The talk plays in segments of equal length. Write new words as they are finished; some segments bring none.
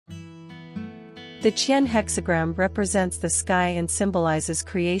The Qian hexagram represents the sky and symbolizes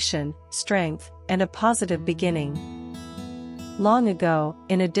creation, strength, and a positive beginning. Long ago,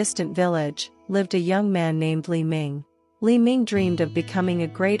 in a distant village, lived a young man named Li Ming. Li Ming dreamed of becoming a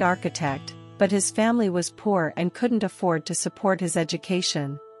great architect, but his family was poor and couldn't afford to support his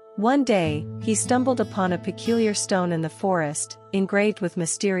education. One day, he stumbled upon a peculiar stone in the forest, engraved with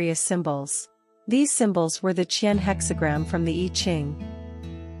mysterious symbols. These symbols were the Qian hexagram from the I Ching.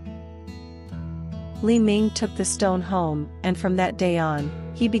 Li Ming took the stone home, and from that day on,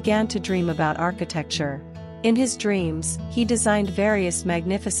 he began to dream about architecture. In his dreams, he designed various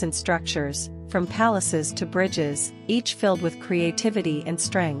magnificent structures, from palaces to bridges, each filled with creativity and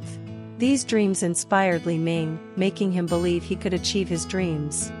strength. These dreams inspired Li Ming, making him believe he could achieve his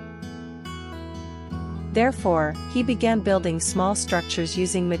dreams. Therefore, he began building small structures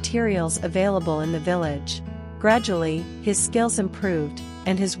using materials available in the village. Gradually, his skills improved,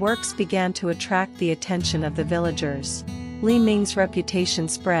 and his works began to attract the attention of the villagers. Li Ming's reputation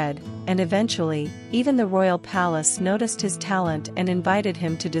spread, and eventually, even the royal palace noticed his talent and invited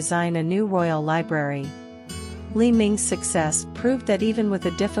him to design a new royal library. Li Ming's success proved that even with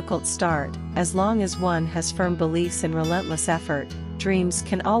a difficult start, as long as one has firm beliefs and relentless effort, dreams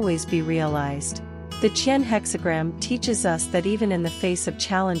can always be realized. The Qian hexagram teaches us that even in the face of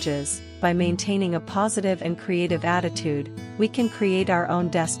challenges, by maintaining a positive and creative attitude, we can create our own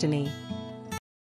destiny.